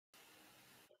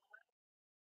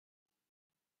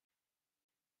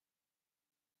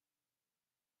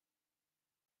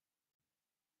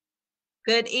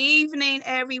Good evening,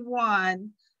 everyone.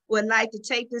 Would like to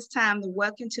take this time to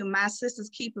welcome to My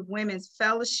Sisters Keeper Women's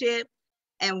Fellowship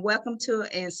and welcome to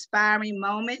Inspiring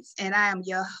Moments. And I am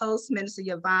your host, Minister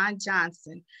Yvonne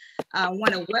Johnson. I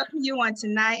want to welcome you on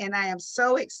tonight, and I am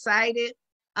so excited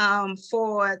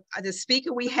for the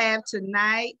speaker we have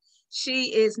tonight.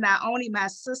 She is not only my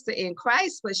sister in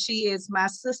Christ, but she is my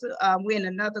sister. We're in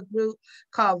another group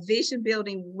called Vision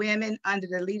Building Women under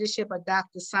the leadership of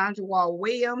Dr. Sandra Wall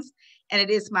Williams. And it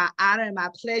is my honor and my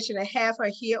pleasure to have her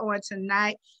here on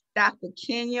tonight, Dr.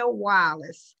 Kenya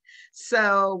Wallace.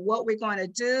 So what we're going to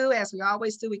do, as we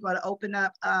always do, we're going to open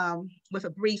up with a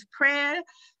brief prayer.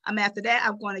 After that,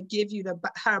 I'm going to give you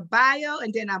her bio,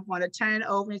 and then I'm going to turn it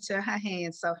over into her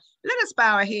hands. So let us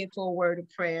bow our head for a word of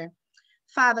prayer.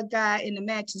 Father God, in the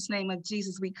matchless name of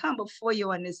Jesus, we come before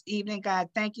you on this evening. God,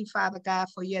 thank you, Father God,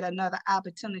 for yet another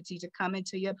opportunity to come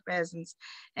into your presence.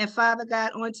 And Father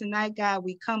God, on tonight, God,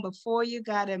 we come before you,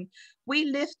 God, and we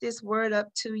lift this word up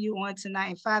to you on tonight.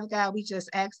 And Father God, we just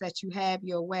ask that you have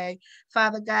your way.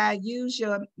 Father God, use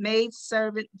your maid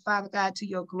servant, Father God, to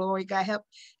your glory. God, help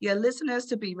your listeners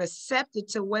to be receptive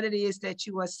to what it is that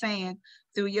you are saying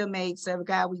through your maid servant.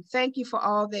 God, we thank you for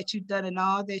all that you've done and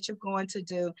all that you're going to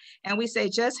do. And we say,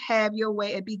 just have your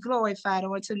way and be glorified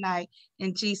on tonight.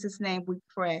 In Jesus' name we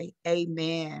pray.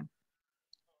 Amen.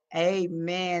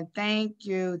 Amen. Thank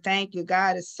you. Thank you.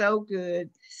 God is so good.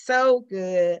 So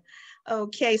good.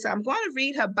 Okay, so I'm going to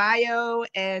read her bio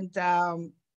and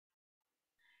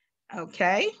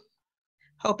okay.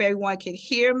 Hope everyone can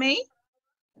hear me.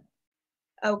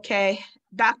 Okay.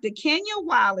 Dr. Kenya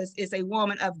Wallace is a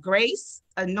woman of grace,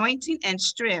 anointing, and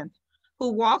strength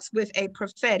who walks with a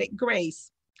prophetic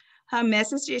grace. Her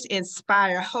messages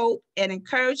inspire hope and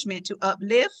encouragement to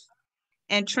uplift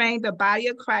and train the body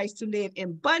of Christ to live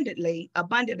abundantly,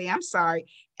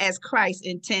 as Christ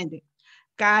intended.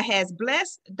 God has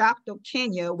blessed Dr.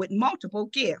 Kenya with multiple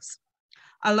gifts.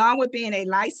 Along with being a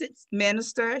licensed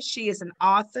minister, she is an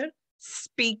author,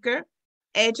 speaker,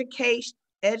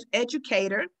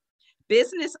 educator,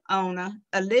 business owner,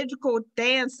 a liturgical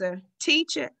dancer,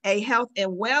 teacher, a health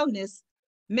and wellness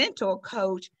mentor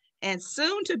coach, and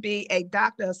soon to be a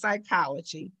doctor of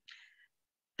psychology.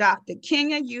 Dr.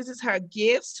 Kenya uses her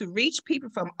gifts to reach people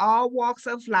from all walks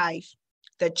of life,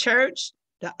 the church,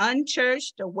 the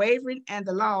unchurched, the wavering, and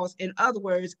the lost. In other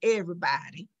words,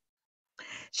 everybody.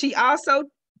 She also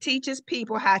teaches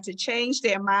people how to change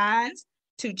their minds,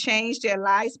 to change their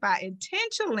lives by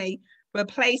intentionally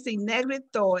replacing negative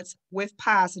thoughts with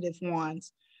positive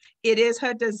ones. It is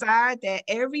her desire that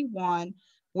everyone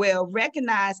will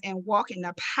recognize and walk in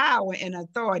the power and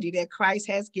authority that Christ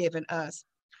has given us.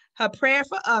 Her prayer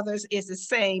for others is the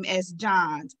same as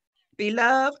John's.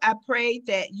 Beloved, I pray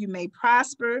that you may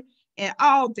prosper in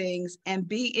all things and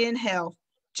be in health,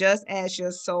 just as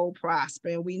your soul prosper.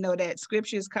 And we know that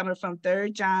scripture is coming from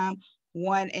 3 John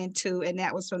 1 and 2, and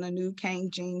that was from the New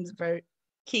King James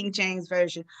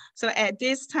Version. So at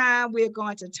this time, we're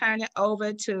going to turn it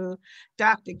over to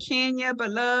Dr. Kenya,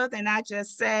 beloved, and I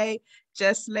just say,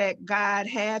 just let God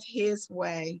have his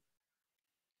way.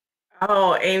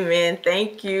 Oh, amen.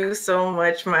 Thank you so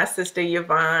much, my sister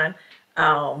Yvonne,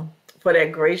 for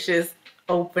that gracious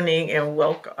opening and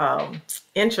welcome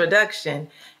introduction.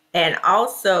 And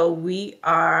also, we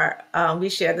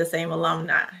share the same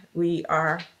alumni. We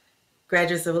are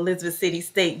graduates of Elizabeth City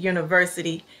State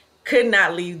University. Could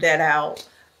not leave that out.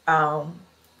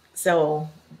 So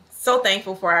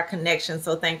thankful for our connection.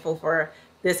 So thankful for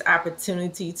this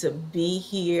opportunity to be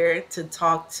here to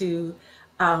talk to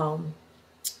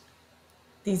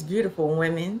these beautiful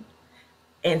women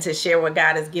and to share what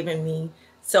God has given me.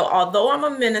 So although I'm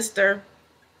a minister,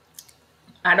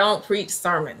 I don't preach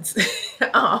sermons.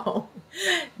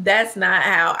 That's not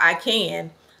how I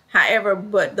can. However,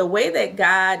 but the way that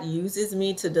God uses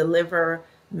me to deliver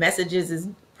messages is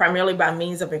primarily by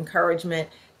means of encouragement.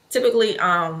 Typically,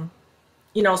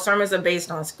 sermons are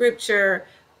based on scripture.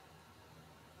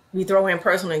 We throw in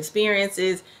personal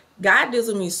experiences. God deals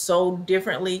with me so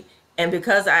differently. And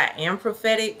because I am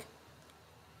prophetic,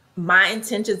 my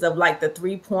intentions of like the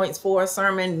 3 points for a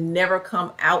sermon never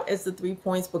come out as the 3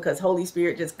 points, because Holy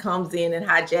Spirit just comes in and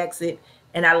hijacks it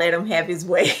and I let him have his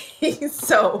way.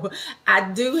 So I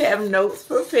do have notes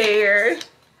prepared.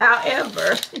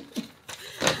 However,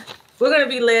 we're going to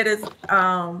be led as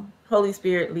Holy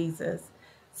Spirit leads us.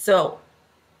 So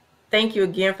thank you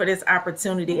again for this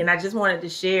opportunity. And I just wanted to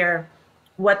share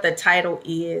what the title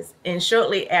is. And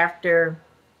shortly after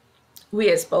we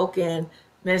had spoken,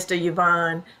 Minister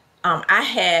Yvonne, I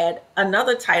had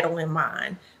another title in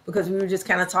mind, because we were just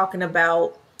kind of talking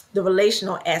about the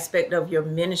relational aspect of your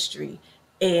ministry.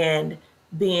 And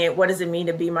being, what does it mean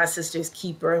to be my sister's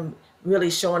keeper, and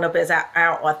really showing up as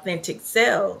our authentic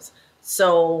selves.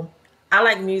 So I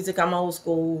like music. I'm old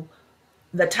school.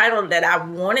 The title that I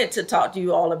wanted to talk to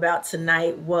you all about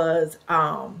tonight was,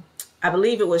 I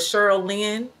believe it was Cheryl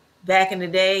Lynn back in the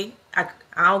day. I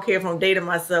don't care if I'm dating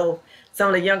myself. Some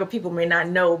of the younger people may not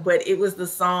know, but it was the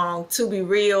song "To Be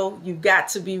Real, You've Got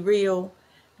to Be Real."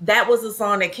 That was the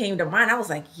song that came to mind. I was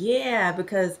like, yeah,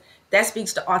 because that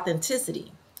speaks to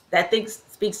authenticity. That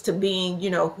speaks to being,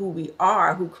 who we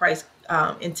are, who Christ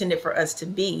intended for us to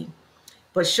be.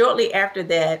 But shortly after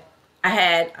that, I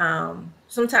had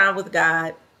some time with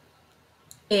God,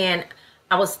 and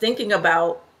I was thinking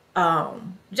about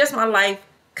just my life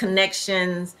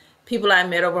connections, people I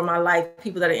met over my life,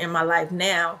 people that are in my life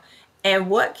now. And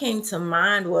what came to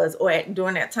mind was,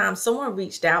 during that time, someone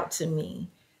reached out to me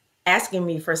asking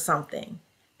me for something.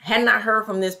 I had not heard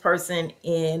from this person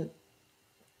in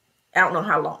I don't know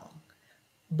how long,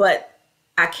 but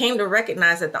I came to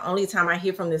recognize that the only time I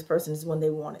hear from this person is when they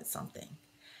wanted something.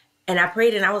 And I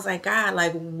prayed and I was like, God,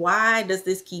 like, why does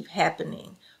this keep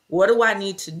happening? What do I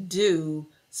need to do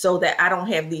so that I don't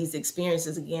have these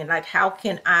experiences again? Like, how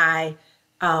can I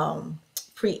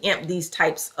preempt these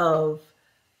types of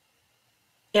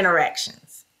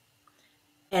interactions?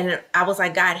 And I was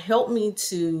like, God, help me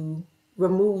to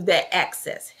remove that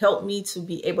access. Help me to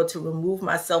be able to remove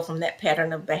myself from that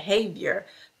pattern of behavior,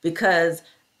 because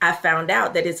I found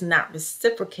out that it's not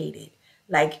reciprocated.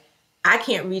 Like, I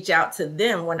can't reach out to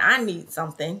them when I need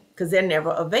something because they're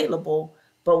never available.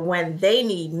 But when they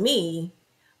need me,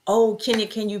 oh, can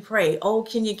you pray? Oh,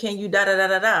 can you da da da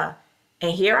da da.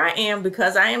 And here I am,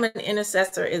 because I am an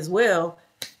intercessor as well.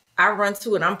 I run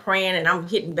to it, I'm praying and I'm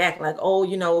hitting back like,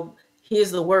 oh,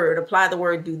 here's the word, apply the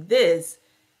word, do this.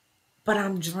 But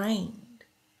I'm drained.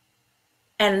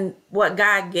 And what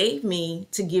God gave me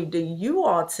to give to you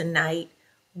all tonight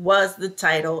was the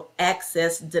title,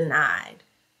 Access Denied.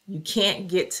 You can't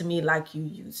get to me like you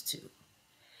used to.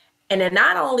 And it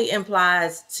not only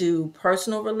applies to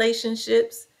personal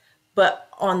relationships, but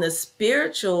on the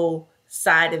spiritual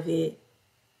side of it,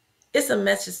 it's a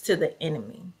message to the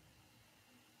enemy.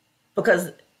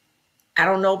 Because I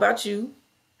don't know about you,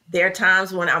 there are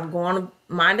times when I'm going to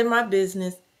minding my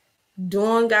business,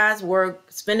 doing God's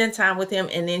work, spending time with him,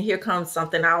 and then here comes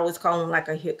something I always call him like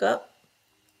a hiccup.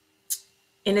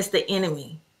 And it's the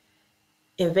enemy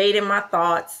invading my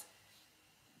thoughts,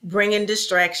 bringing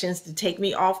distractions to take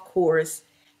me off course.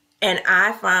 And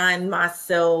I find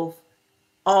myself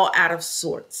all out of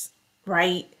sorts,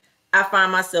 right? I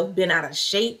find myself bent out of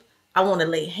shape. I want to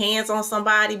lay hands on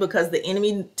somebody because the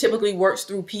enemy typically works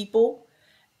through people.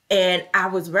 And I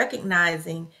was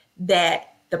recognizing that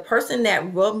the person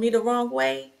that rubbed me the wrong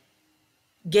way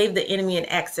gave the enemy an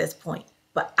access point,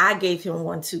 but I gave him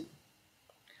one too,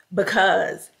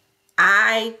 because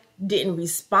I didn't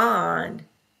respond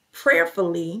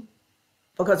prayerfully,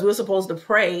 because we're supposed to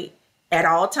pray at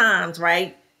all times,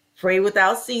 right? Pray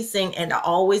without ceasing, and to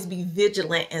always be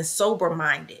vigilant and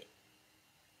sober-minded.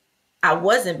 I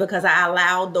wasn't, because I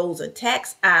allowed those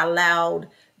attacks, I allowed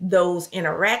those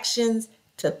interactions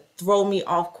to throw me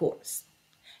off course.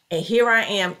 And here I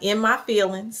am in my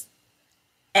feelings,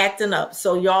 acting up.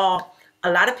 So y'all, a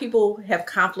lot of people have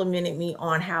complimented me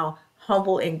on how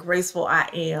humble and graceful I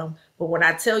am. But when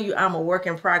I tell you I'm a work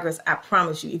in progress, I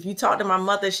promise you, if you talk to my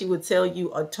mother, she would tell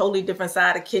you a totally different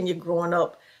side of Kenya growing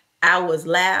up. I was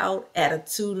loud,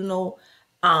 attitudinal.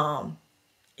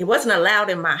 It wasn't allowed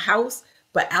in my house,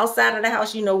 but outside of the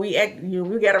house,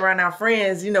 we got around our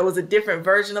friends, it was a different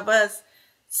version of us.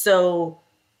 So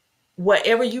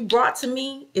whatever you brought to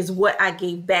me is what I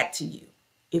gave back to you.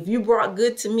 If you brought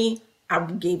good to me, I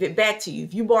gave it back to you.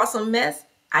 If you brought some mess,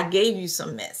 I gave you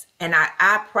some mess. And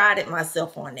I prided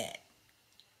myself on that.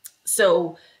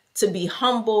 So to be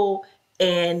humble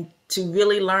and to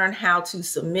really learn how to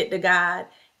submit to God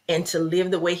and to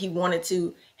live the way he wanted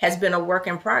to has been a work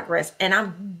in progress. And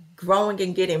I'm growing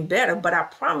and getting better. But I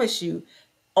promise you,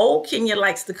 old Kenya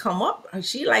likes to come up.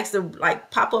 She likes to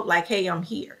pop up like, hey, I'm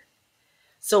here.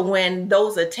 So when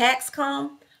those attacks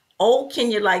come, old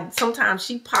Kenya, sometimes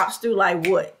she pops through like,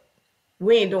 what?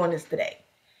 We ain't doing this today.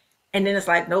 And then it's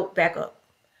like, nope, back up.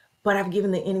 But I've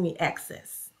given the enemy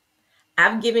access.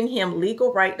 I've given him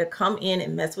legal right to come in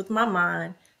and mess with my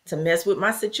mind, to mess with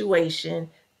my situation,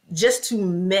 just to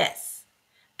mess.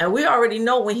 And we already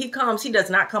know when he comes, he does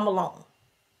not come alone.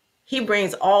 He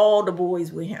brings all the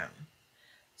boys with him.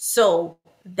 So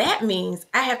that means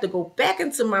I have to go back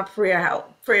into my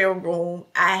prayer room.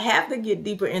 I have to get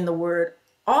deeper in the word.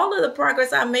 All of the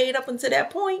progress I made up until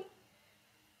that point,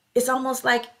 it's almost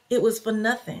like it was for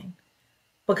nothing,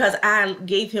 because I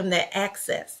gave him that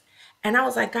access. And I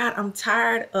was like, God, I'm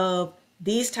tired of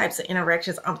these types of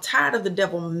interactions. I'm tired of the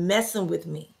devil messing with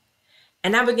me.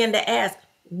 And I began to ask,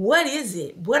 what is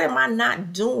it? What am I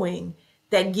not doing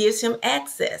that gives him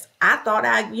access? I thought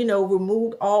I,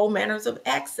 removed all manners of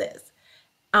access.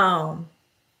 And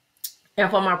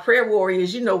for my prayer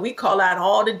warriors, we call out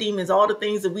all the demons, all the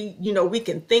things that we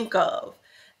can think of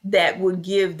that would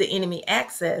give the enemy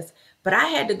access. But I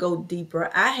had to go deeper.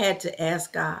 I had to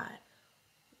ask God,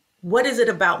 what is it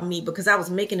about me? Because I was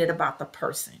making it about the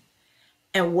person.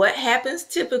 And what happens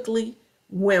typically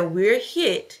when we're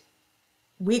hit,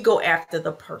 we go after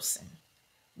the person.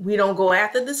 We don't go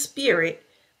after the spirit,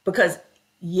 because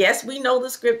yes, we know the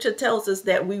scripture tells us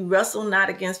that we wrestle not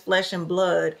against flesh and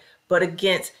blood, but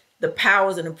against the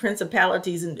powers and the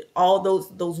principalities and all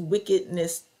those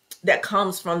wickedness that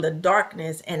comes from the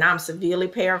darkness. And I'm severely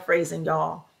paraphrasing,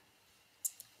 y'all.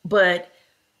 But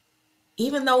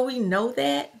even though we know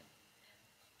that,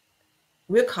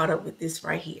 we're caught up with this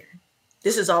right here.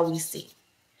 This is all we see.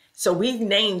 So we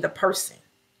name the person.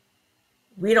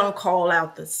 We don't call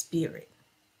out the spirit.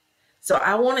 So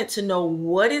I wanted to know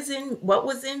what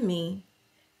was in me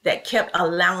that kept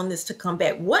allowing this to come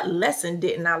back. What lesson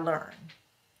didn't I learn?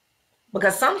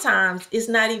 Because sometimes it's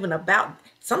not even about,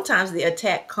 sometimes the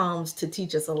attack comes to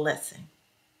teach us a lesson.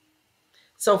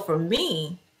 So for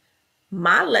me,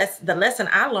 the lesson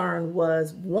I learned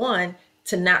was, one,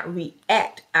 to not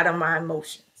react out of my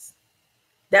emotions.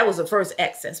 That was the first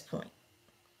access point.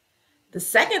 The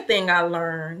second thing I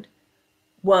learned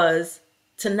was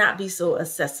to not be so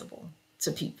accessible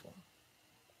to people,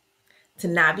 to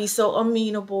not be so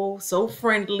amenable, so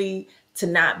friendly, to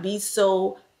not be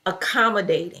so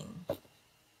accommodating.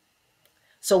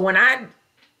 So when I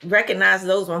recognized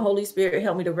those, when Holy Spirit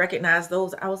helped me to recognize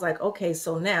those, I was like, okay,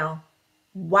 so now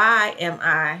why am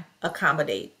I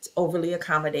overly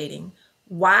accommodating?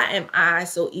 Why am I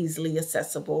so easily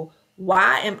accessible?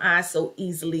 Why am I so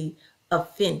easily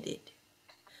offended?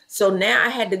 So now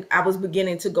I was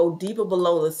beginning to go deeper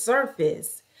below the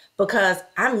surface, because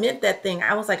I meant that thing.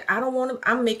 I was like,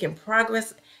 I'm making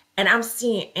progress and I'm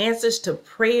seeing answers to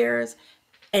prayers.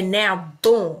 And now,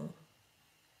 boom,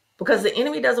 because the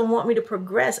enemy doesn't want me to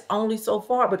progress only so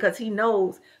far, because he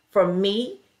knows for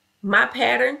me, my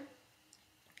pattern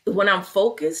is when I'm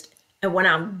focused and when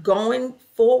I'm going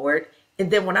forward,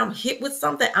 and then when I'm hit with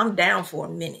something, I'm down for a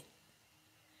minute.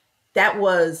 That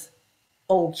was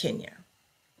old Kenya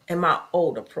and my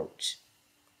old approach.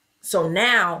 So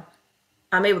now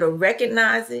I'm able to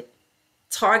recognize it,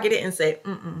 target it, and say,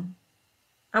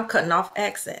 I'm cutting off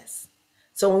access.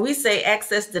 So when we say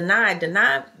access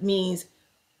denied means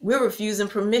we're refusing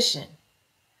permission.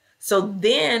 So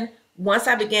then once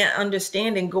I began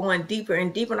understanding, going deeper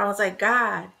and deeper, and I was like,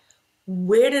 God,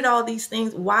 where did all these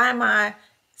things, why am I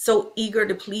so eager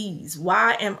to please?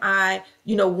 Why am I,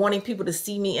 wanting people to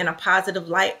see me in a positive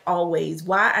light always?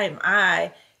 Why am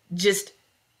I just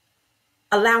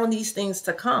allowing these things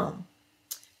to come?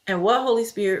 And what Holy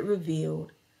Spirit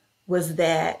revealed was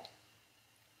that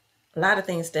a lot of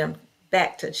things stem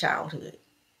back to childhood.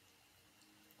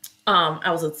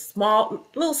 I was a small,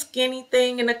 little skinny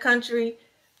thing in the country.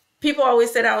 People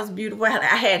always said I was beautiful. I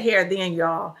had hair then,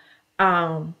 y'all.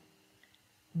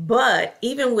 But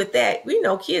even with that, we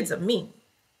know kids are mean.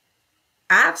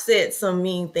 I've said some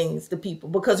mean things to people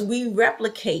because we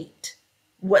replicate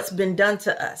what's been done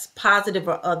to us, positive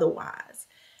or otherwise.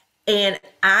 And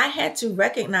I had to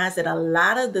recognize that a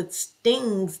lot of the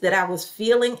stings that I was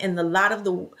feeling and a lot of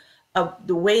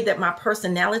the way that my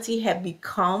personality had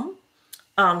become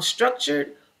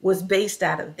structured was based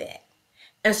out of that.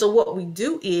 And so what we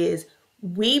do is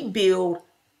we build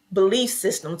belief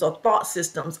systems or thought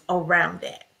systems around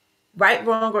that. Right,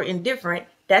 wrong, or indifferent,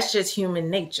 that's just human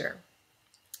nature.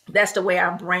 That's the way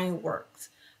our brain works.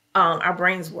 Our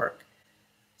brains work.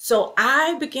 So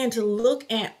I began to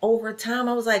look at over time,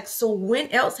 I was like, so when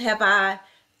else have I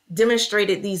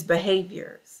demonstrated these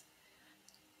behaviors?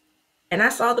 And I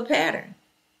saw the pattern.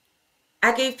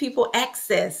 I gave people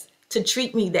access to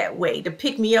treat me that way, to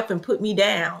pick me up and put me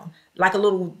down like a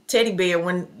little teddy bear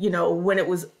when it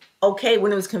was okay,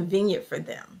 when it was convenient for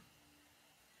them.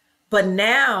 But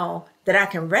now that I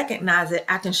can recognize it,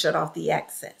 I can shut off the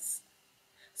access.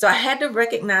 So I had to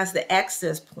recognize the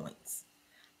access points.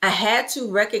 I had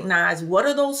to recognize what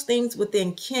are those things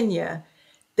within Kenya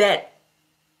that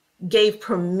gave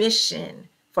permission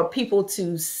for people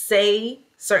to say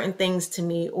certain things to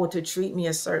me or to treat me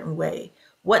a certain way.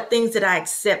 What things did I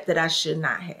accept that I should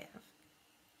not have?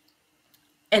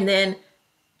 And then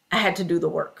I had to do the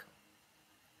work.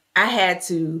 I had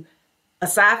to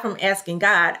aside from asking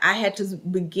God, I had to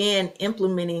begin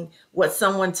implementing what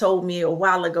someone told me a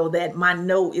while ago, that my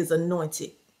no is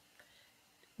anointed,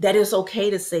 that it's okay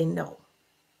to say no.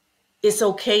 It's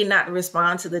okay not to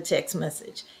respond to the text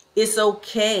message. It's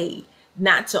okay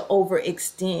not to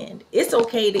overextend. It's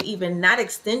okay to even not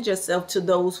extend yourself to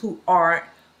those who aren't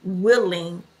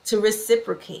willing to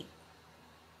reciprocate.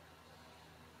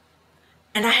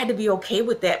 And I had to be okay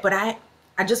with that. But I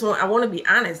want to be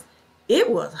honest. It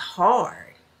was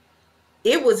hard.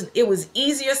 It was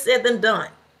easier said than done.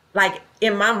 Like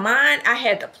in my mind, I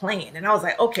had to plan, and I was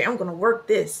like, okay, I'm going to work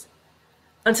this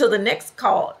until the next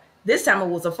call. This time it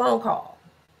was a phone call.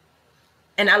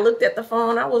 And I looked at the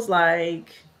phone. I was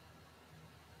like,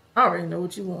 I already know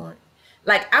what you want.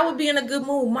 Like, I would be in a good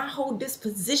mood. My whole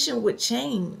disposition would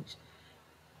change.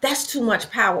 That's too much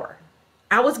power.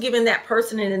 I was giving that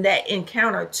person in that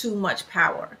encounter too much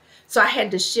power. So I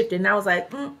had to shift it. And I was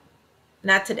like,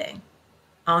 not today.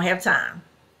 I don't have time.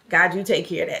 God, you take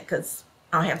care of that, because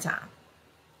I don't have time.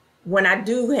 When I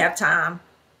do have time,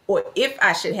 or if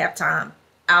I should have time,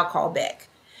 I'll call back.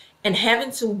 And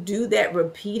having to do that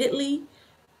repeatedly,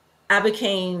 I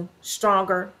became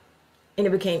stronger, and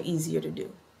it became easier to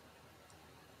do.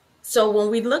 So when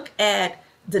we look at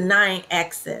denying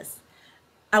access,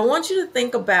 I want you to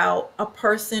think about a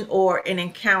person or an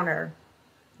encounter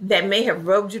that may have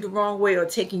rubbed you the wrong way or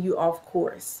taken you off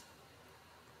course.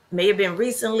 May have been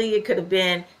recently, it could have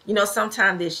been,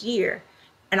 sometime this year.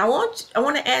 And I want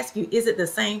to ask you, is it the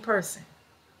same person?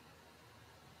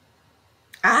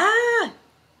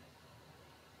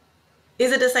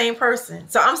 Is it the same person?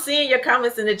 So I'm seeing your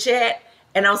comments in the chat,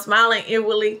 and I'm smiling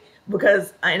inwardly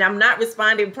and I'm not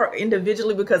responding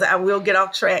individually because I will get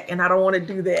off track, and I don't want to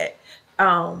do that.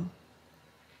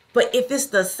 But if it's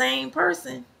the same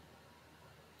person,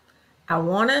 I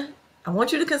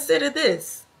want you to consider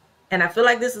this. And I feel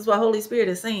like this is what Holy Spirit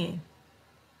is saying.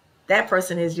 That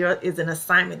person is an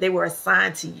assignment. They were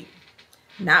assigned to you,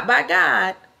 not by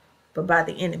God, but by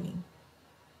the enemy.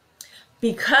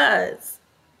 Because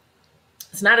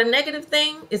it's not a negative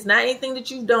thing. It's not anything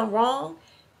that you've done wrong.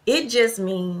 It just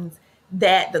means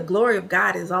that the glory of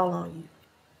God is all on you.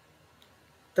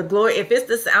 The glory,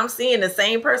 I'm seeing the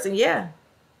same person, yeah.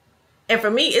 And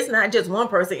for me, it's not just one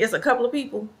person. It's a couple of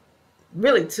people,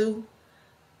 really two.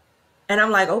 And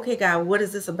I'm like, okay, God, what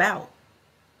is this about?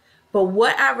 But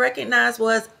what I recognized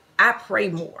was I pray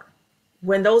more.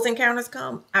 When those encounters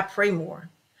come, I pray more.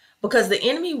 Because the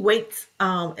enemy waits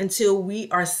until we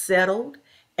are settled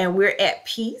and we're at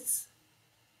peace.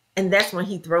 And that's when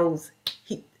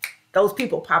those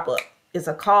people pop up. It's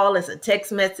a call, it's a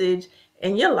text message.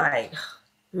 And you're like,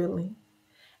 really?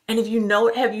 And have you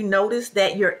noticed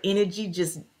that your energy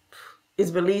just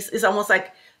is released? It's almost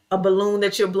like a balloon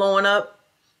that you're blowing up.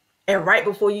 And right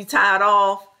before you tie it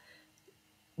off,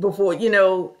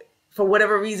 for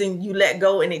whatever reason, you let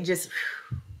go, and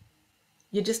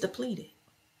you're just depleted.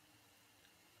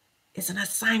 It's an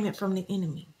assignment from the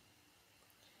enemy.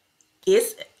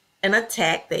 It's an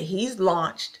attack that he's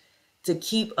launched to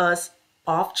keep us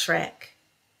off track,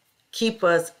 keep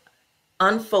us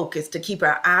unfocused, to keep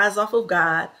our eyes off of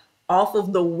God, off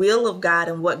of the will of God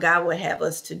and what God would have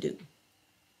us to do.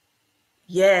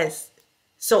 Yes.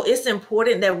 So it's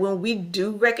important that when we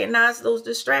do recognize those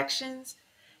distractions,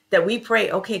 that we pray,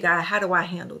 okay, God, how do I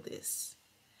handle this?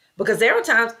 Because there are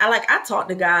times I talk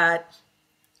to God.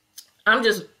 I'm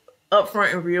just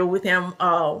upfront and real with him.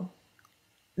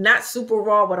 Not super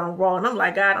raw, but I'm raw. And I'm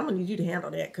like, God, I'm going to need you to handle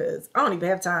that, because I don't even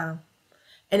have time.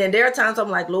 And then there are times I'm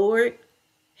like, Lord,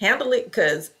 handle it,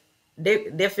 because they're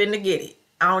finna get it.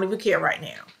 I don't even care right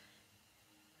now.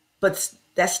 But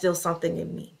that's still something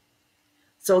in me.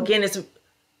 So again,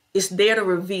 it's there to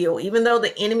reveal, even though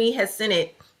the enemy has sent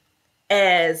it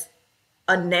as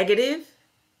a negative.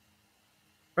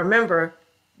 Remember,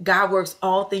 God works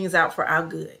all things out for our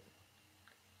good.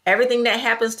 Everything that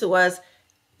happens to us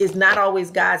is not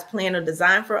always God's plan or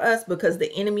design for us, because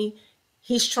the enemy,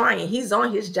 he's trying. He's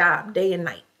on his job day and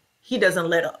night. He doesn't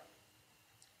let up.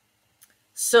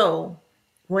 So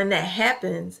when that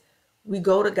happens, we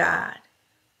go to God.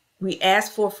 We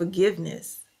ask for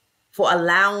forgiveness for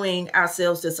allowing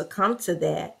ourselves to succumb to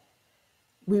that.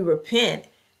 We repent.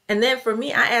 And then for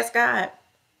me, I ask God,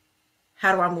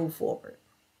 how do I move forward?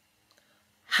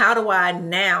 How do I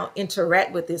now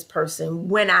interact with this person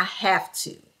when I have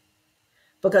to?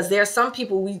 Because there are some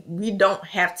people we don't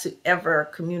have to ever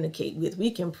communicate with.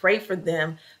 We can pray for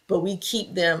them, but we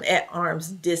keep them at arm's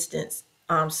distance,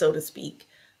 so to speak,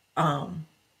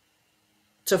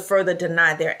 to further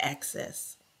deny their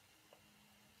access.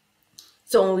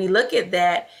 So when we look at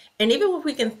that, and even if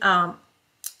we can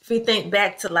if we think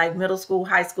back to like middle school,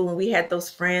 high school, and we had those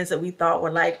friends that we thought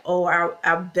were like, oh,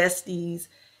 our besties,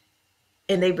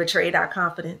 and they betrayed our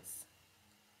confidence.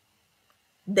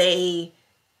 They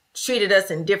treated us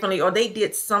indifferently, or they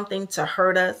did something to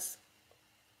hurt us.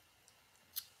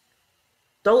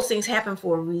 Those things happen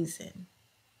for a reason.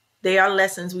 They are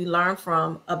lessons we learn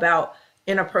from about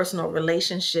interpersonal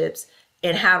relationships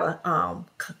and how to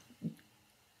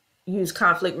use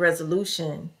conflict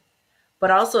resolution.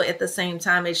 But also at the same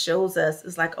time, it shows us,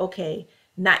 it's like, okay,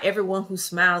 not everyone who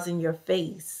smiles in your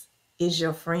face is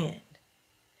your friend.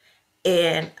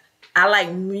 And I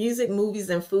like music,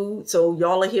 movies, and food. So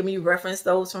y'all will hear me reference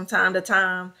those from time to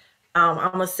time.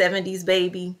 I'm a 70s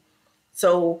baby.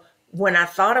 So when I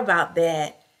thought about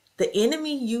that, the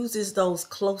enemy uses those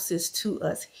closest to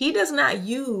us.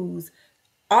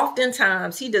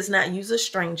 Oftentimes he does not use a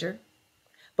stranger,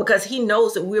 because he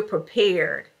knows that we're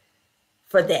prepared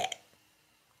for that.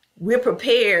 We're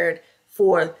prepared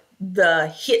for the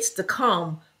hits to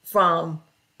come from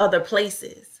other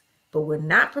places, but we're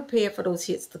not prepared for those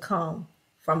hits to come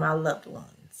from our loved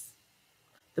ones,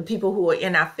 the people who are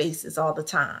in our faces all the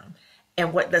time.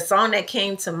 And what the song that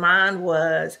came to mind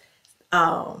was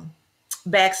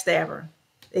Backstabber.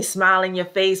 They smile in your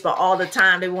face, but all the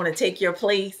time they want to take your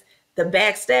place. The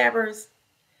backstabbers,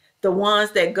 the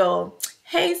ones that go,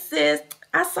 hey sis,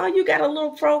 I saw you got a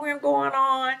little program going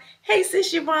on. Hey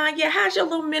sis Yvonne, yeah, how's your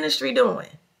little ministry doing?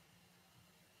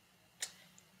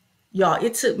 Y'all,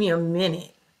 it took me a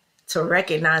minute to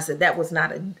recognize that that was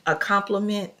not a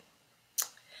compliment.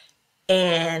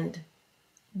 And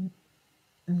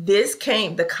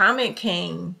the comment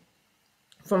came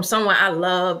from someone I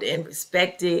loved and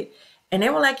respected. And they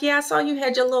were like, yeah, I saw you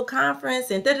had your little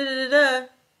conference and da-da-da-da-da.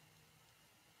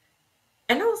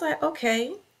 And I was like,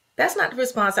 okay, that's not the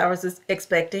response I was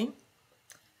expecting.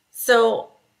 So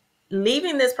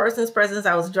leaving this person's presence,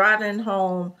 I was driving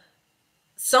home.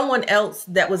 Someone else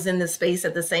that was in the space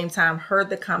at the same time heard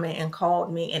the comment and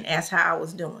called me and asked how I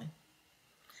was doing.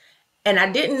 And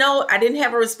I didn't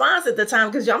have a response at the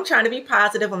time, because I'm trying to be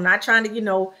positive. I'm not trying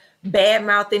to,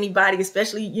 badmouth anybody,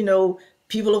 especially,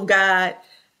 people of God.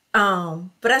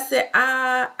 But I said,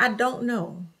 I don't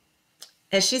know.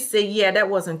 And she said, yeah, that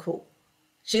wasn't cool.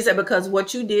 She said, because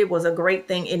what you did was a great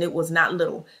thing and it was not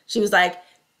little. She was like,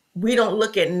 we don't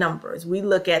look at numbers. We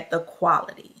look at the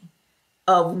quality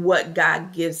of what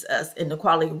God gives us and the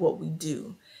quality of what we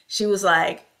do. She was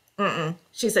like,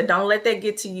 She said, don't let that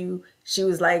get to you. She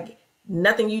was like,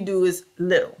 nothing you do is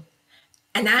little.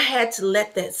 And I had to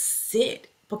let that sit,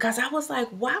 because I was like,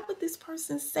 why would this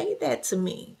person say that to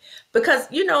me? Because,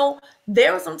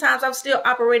 there were some times I'm still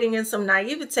operating in some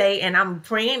naivete and I'm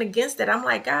praying against it. I'm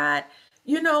like, God,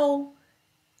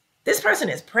 this person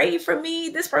has prayed for me.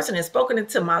 This person has spoken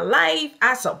into my life.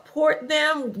 I support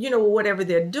them, whatever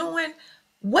they're doing.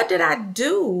 What did I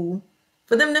do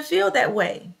for them to feel that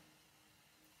way?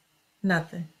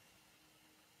 Nothing.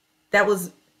 That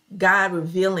was God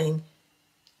revealing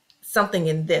something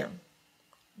in them.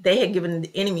 They had given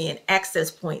the enemy an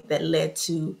access point that led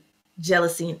to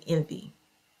jealousy and envy.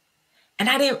 And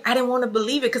I didn't want to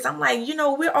believe it, because I'm like,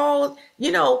 we're all,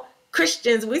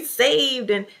 Christians, we're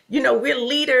saved, and, we're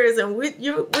leaders, and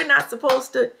we're not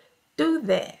supposed to do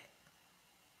that.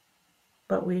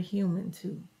 But we're human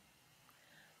too.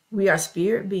 We are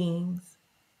spirit beings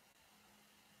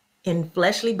in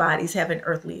fleshly bodies having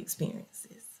earthly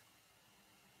experiences.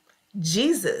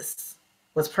 Jesus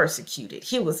was persecuted.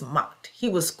 He was mocked. He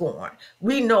was scorned.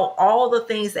 We know all the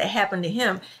things that happened to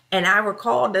him. And I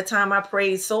recall the time I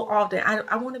prayed so often,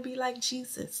 I want to be like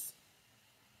Jesus.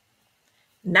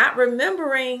 Not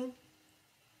remembering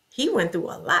he went through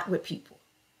a lot with people.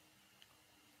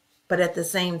 But at the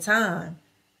same time,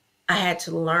 I had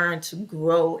to learn to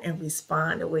grow and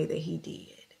respond the way that he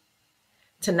did,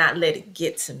 to not let it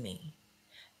get to me.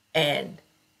 And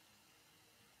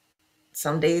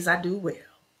some days I do well.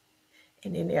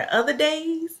 And then there are other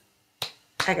days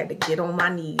I got to get on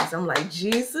my knees. I'm like,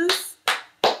 Jesus,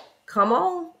 come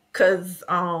on, because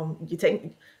you're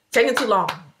taking too long.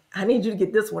 I need you to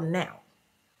get this one now.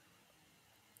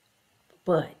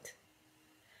 But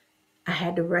I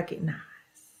had to recognize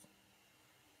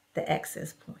the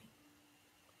access point.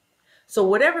 So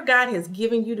whatever God has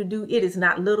given you to do, it is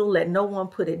not little. Let no one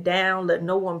put it down. Let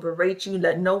no one berate you.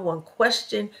 Let no one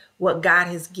question what God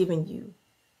has given you.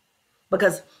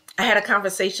 Because I had a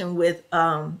conversation with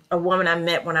a woman I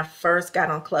met when I first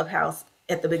got on Clubhouse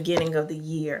at the beginning of the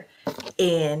year.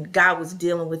 And God was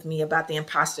dealing with me about the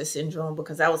imposter syndrome,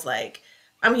 because I was like,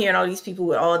 I'm hearing all these people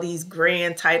with all these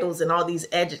grand titles and all these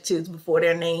adjectives before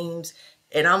their names.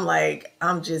 And I'm like,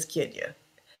 I'm just Kenya.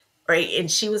 Right.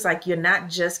 And she was like, you're not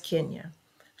just Kenya.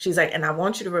 She's like, and I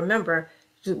want you to remember,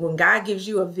 when God gives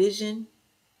you a vision,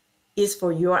 it's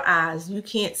for your eyes. You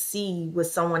can't see with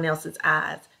someone else's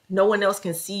eyes. No one else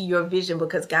can see your vision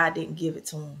because God didn't give it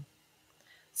to them.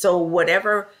 So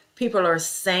whatever people are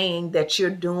saying that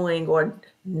you're doing or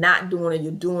not doing, or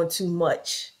you're doing too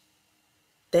much,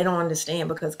 they don't understand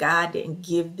because God didn't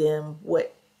give them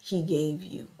what he gave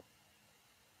you.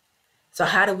 So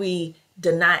how do we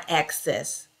deny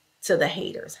access to the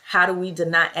haters? How do we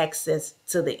deny access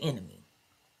to the enemy?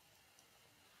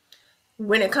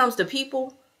 When it comes to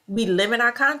people, we limit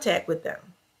our contact with them.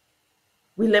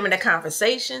 We limit the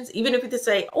conversations. Even if you just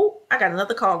say, oh, I got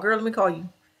another call, girl, let me call you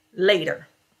later.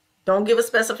 Don't give a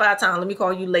specified time. Let me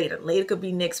call you later. Later could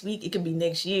be next week. It could be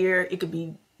next year. It could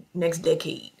be next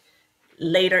decade.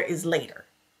 Later is later.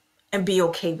 And be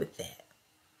okay with that.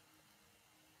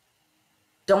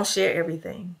 Don't share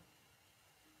everything,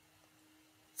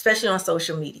 especially on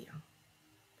social media,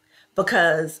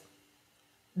 because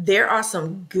there are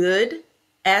some good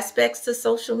aspects to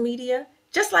social media,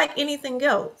 just like anything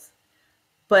else.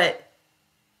 But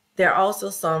there are also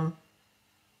some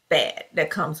bad that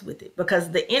comes with it,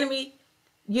 because the enemy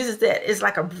uses that as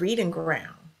like a breeding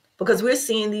ground, because we're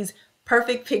seeing these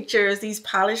perfect pictures, these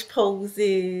polished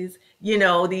poses,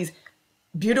 these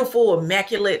beautiful,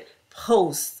 immaculate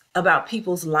posts about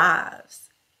people's lives.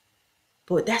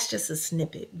 But that's just a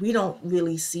snippet. We don't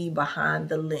really see behind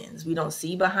the lens. We don't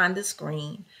see behind the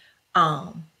screen.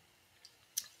 And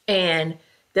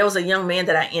there was a young man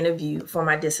that I interviewed for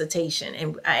my dissertation,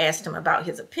 and I asked him about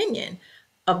his opinion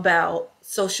about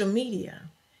social media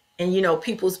and,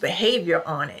 people's behavior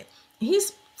on it.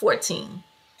 He's 14.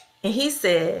 And he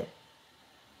said,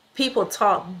 people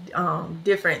talk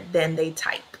different than they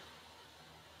type.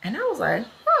 And I was like,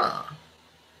 huh.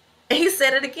 And he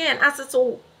said it again. I said,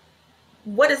 so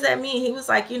what does that mean? He was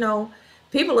like,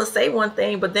 people will say one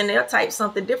thing, but then they'll type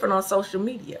something different on social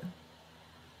media.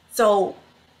 So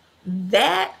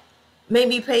that made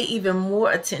me pay even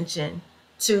more attention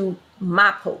to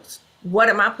my posts. What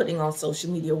am I putting on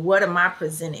social media? What am I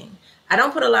presenting? I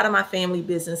don't put a lot of my family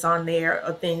business on there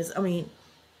or things. I mean,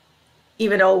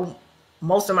 even though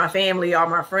most of my family are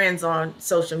my friends on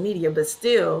social media, but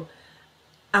still,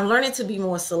 I'm learning to be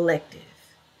more selective,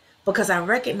 because I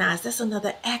recognize that's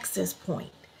another access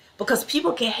point, because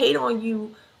people can hate on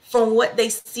you from what they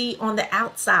see on the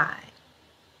outside.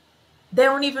 They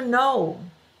don't even know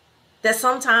that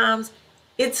sometimes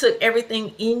it took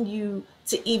everything in you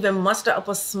to even muster up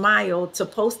a smile to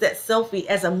post that selfie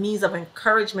as a means of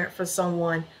encouragement for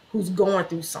someone who's going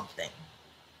through something.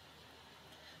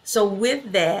 So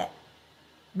with that,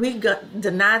 we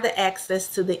deny the access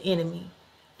to the enemy.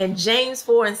 And James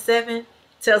 4:7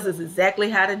 tells us exactly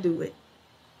how to do it.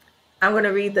 I'm going to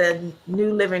read the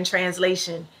New Living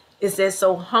Translation. It says,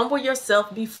 so humble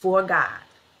yourself before God.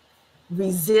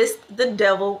 Resist the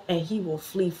devil and he will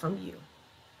flee from you.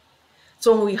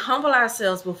 So when we humble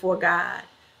ourselves before God,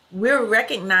 we're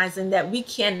recognizing that we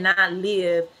cannot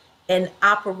live and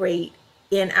operate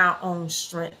in our own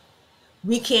strength.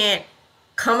 We can't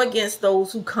come against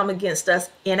those who come against us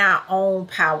in our own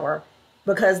power,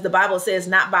 because the Bible says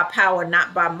not by power,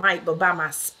 not by might, but by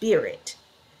my spirit.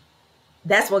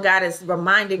 That's what God is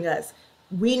reminding us.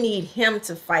 We need him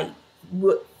to fight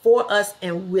for us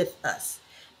and with us.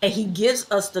 And he gives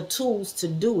us the tools to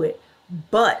do it,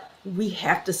 but we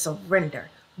have to surrender.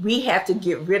 We have to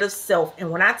get rid of self.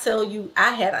 And when I tell you,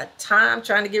 I had a time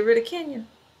trying to get rid of Kenya,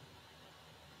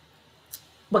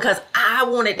 because I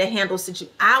wanted to handle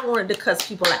situations. I wanted to cuss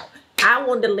people out. I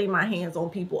wanted to lay my hands on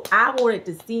people. I wanted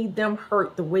to see them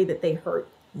hurt the way that they hurt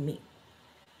me.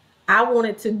 I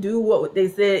wanted to do what they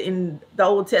said in the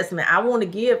Old Testament. I want to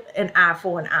give an eye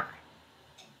for an eye.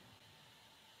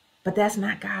 But that's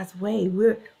not God's way.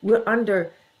 We're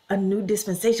under a new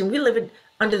dispensation. We're living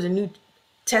under the New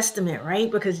Testament,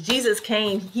 right? Because Jesus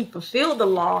came, he fulfilled the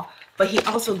law, but he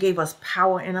also gave us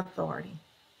power and authority.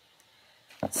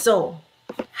 So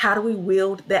how do we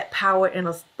wield that power and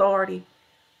authority?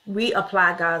 We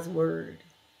apply God's word.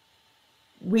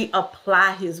 We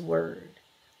apply his word.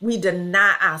 We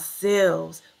deny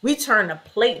ourselves. We turn the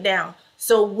plate down.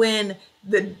 So remember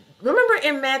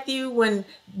in Matthew when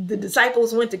the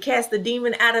disciples went to cast the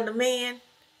demon out of the man,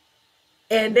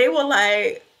 and they were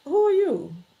like, who are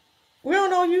you? We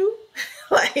don't know you.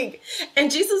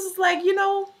 And Jesus is like,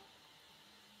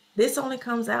 this only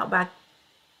comes out by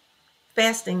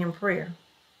fasting and prayer.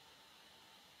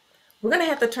 We're going to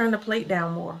have to turn the plate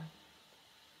down more,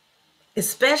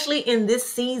 especially in this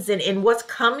season, in what's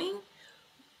coming,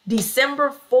 December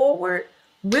forward.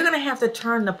 we're going to have to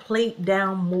turn the plate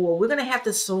down more. We're going to have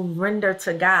to surrender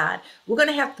to God. We're going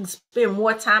to have to spend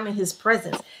more time in his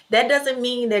presence. That doesn't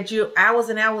mean that you're hours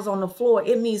and hours on the floor.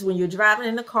 It means when you're driving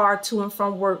in the car to and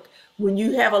from work, when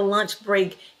you have a lunch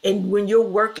break, and when you're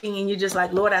working and you're just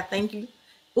like, Lord, I thank you.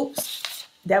 Oops,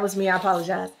 that was me. I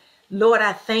apologize. Lord,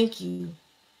 I thank you.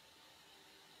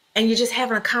 And you're just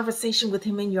having a conversation with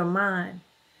him in your mind,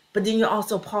 but then you're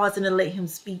also pausing to let him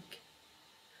speak.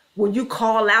 When you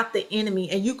call out the enemy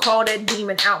and you call that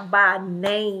demon out by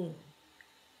name,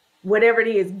 whatever it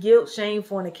is, guilt, shame,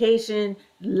 fornication,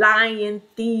 lying,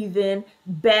 thieving,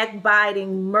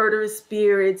 backbiting, murderous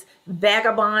spirits,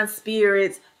 vagabond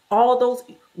spirits, all those,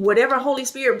 whatever Holy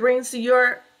Spirit brings to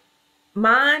your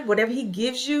mind, whatever he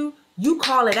gives you, you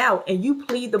call it out and you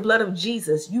plead the blood of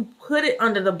Jesus. You put it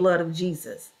under the blood of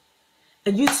Jesus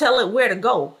and you tell it where to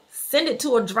go. Send it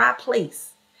to a dry place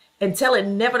and tell it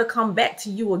never to come back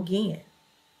to you again.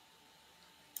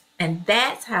 And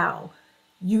that's how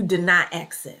you deny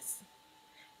access.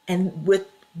 And with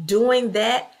doing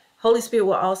that, Holy Spirit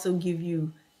will also give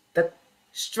you the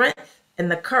strength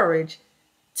and the courage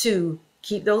to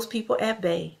keep those people at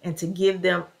bay and to give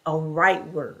them a right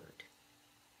word,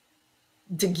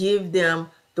 to give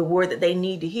them the word that they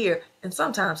need to hear, and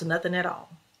sometimes nothing at all.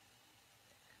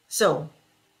 So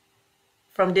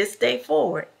from this day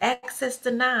forward, access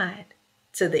denied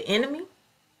to the enemy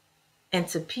and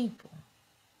to people.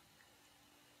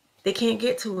 They can't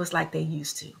get to us like they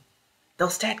used to.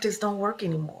 Those tactics don't work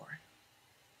anymore.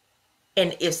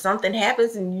 And if something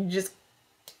happens and you just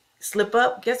slip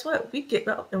up, guess what? We get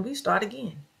up and we start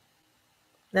again.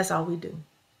 That's all we do.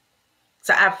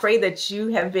 So I pray that you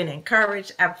have been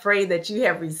encouraged. I pray that you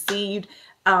have received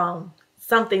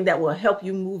something that will help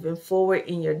you moving forward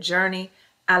in your journey.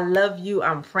 I love you.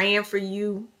 I'm praying for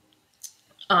you.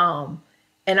 And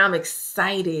I'm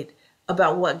excited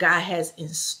about what God has in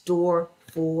store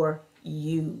for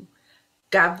you.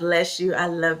 God bless you. I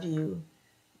love you.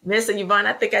 Minister Yvonne,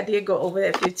 I think I did go over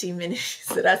that 15 minutes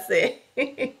that I said.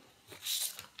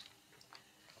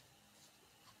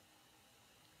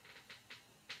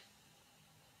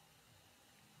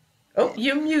 Oh,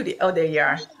 you're muted. Oh, there you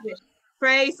are.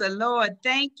 Praise the Lord.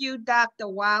 Thank you, Dr.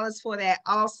 Wallace, for that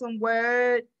awesome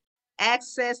word.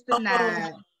 Access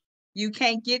denied. You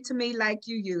can't get to me like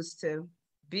you used to.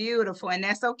 Beautiful. And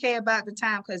that's okay about the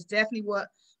time, because definitely what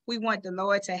we want the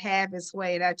Lord to have his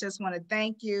way. And I just want to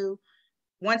thank you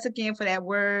once again for that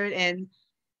word. And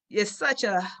you're such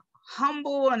a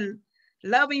humble and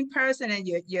loving person, and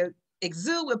you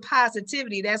exude with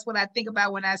positivity. That's what I think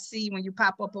about when I see when you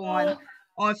pop up on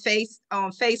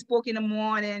Facebook in the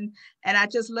morning. And I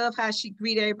just love how she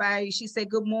greet everybody. She said,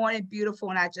 good morning,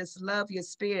 beautiful. And I just love your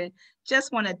spirit.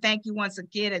 Just want to thank you once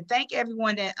again, and thank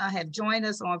everyone that have joined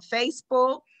us on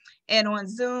Facebook and on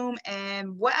Zoom.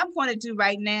 And what I'm going to do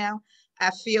right now,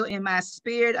 I feel in my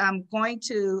spirit, I'm going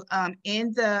to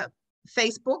end the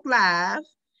Facebook Live.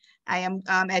 I am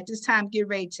at this time getting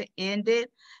ready to end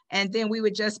it. And then we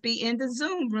would just be in the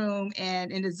Zoom room.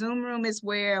 And in the Zoom room is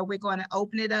where we're going to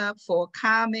open it up for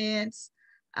comments.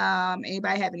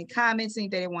 Anybody have any comments,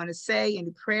 anything they want to say,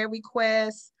 any prayer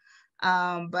requests?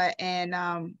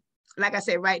 Like I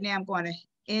said, right now I'm going to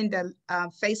end the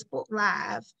Facebook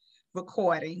Live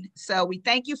recording. So we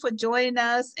thank you for joining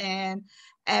us, and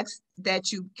ask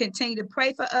that you continue to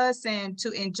pray for us and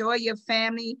to enjoy your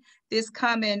family this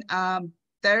coming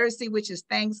Thursday, which is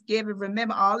Thanksgiving.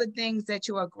 Remember all the things that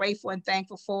you are grateful and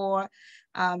thankful for.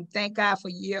 Thank God for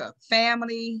your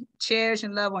family. Cherish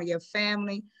and love on your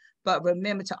family. But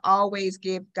remember to always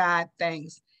give God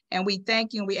thanks. And we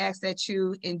thank you, and we ask that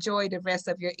you enjoy the rest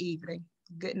of your evening.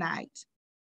 Good night.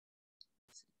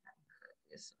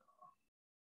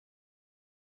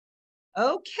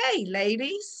 Okay,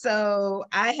 ladies. So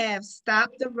I have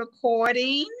stopped the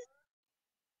recording.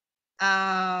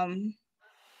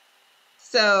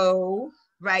 So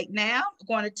right now, I'm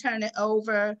going to turn it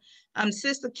over.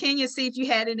 Sister Kenya, see if you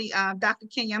had any, Dr.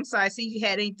 Kenya, I'm sorry, see if you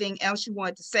had anything else you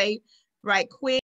wanted to say right quick.